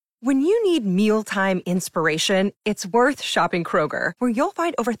When you need mealtime inspiration, it's worth shopping Kroger, where you'll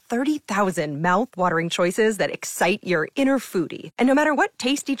find over 30,000 mouth-watering choices that excite your inner foodie. And no matter what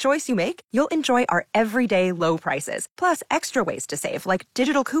tasty choice you make, you'll enjoy our everyday low prices, plus extra ways to save, like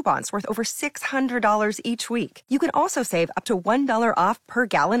digital coupons worth over $600 each week. You can also save up to $1 off per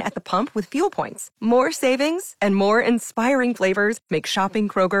gallon at the pump with fuel points. More savings and more inspiring flavors make shopping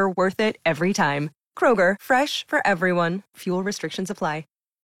Kroger worth it every time. Kroger, fresh for everyone. Fuel restrictions apply.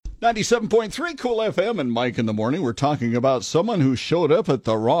 97.3 Cool FM and Mike in the Morning. We're talking about someone who showed up at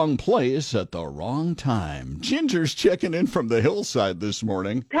the wrong place at the wrong time. Ginger's checking in from the hillside this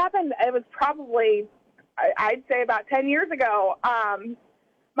morning. It was probably, I'd say about 10 years ago.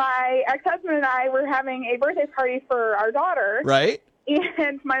 My ex-husband and I were having a birthday party for our daughter. Right.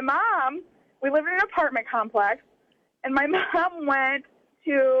 And my mom, we lived in an apartment complex, and my mom went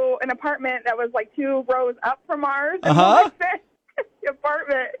to an apartment that was like 2 rows up from ours. Uh-huh. The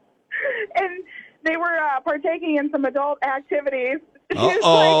apartment. And they were partaking in some adult activities.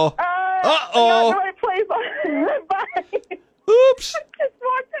 Uh-oh. Not the right place. Bye. Oops. Just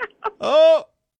walked out. Oh,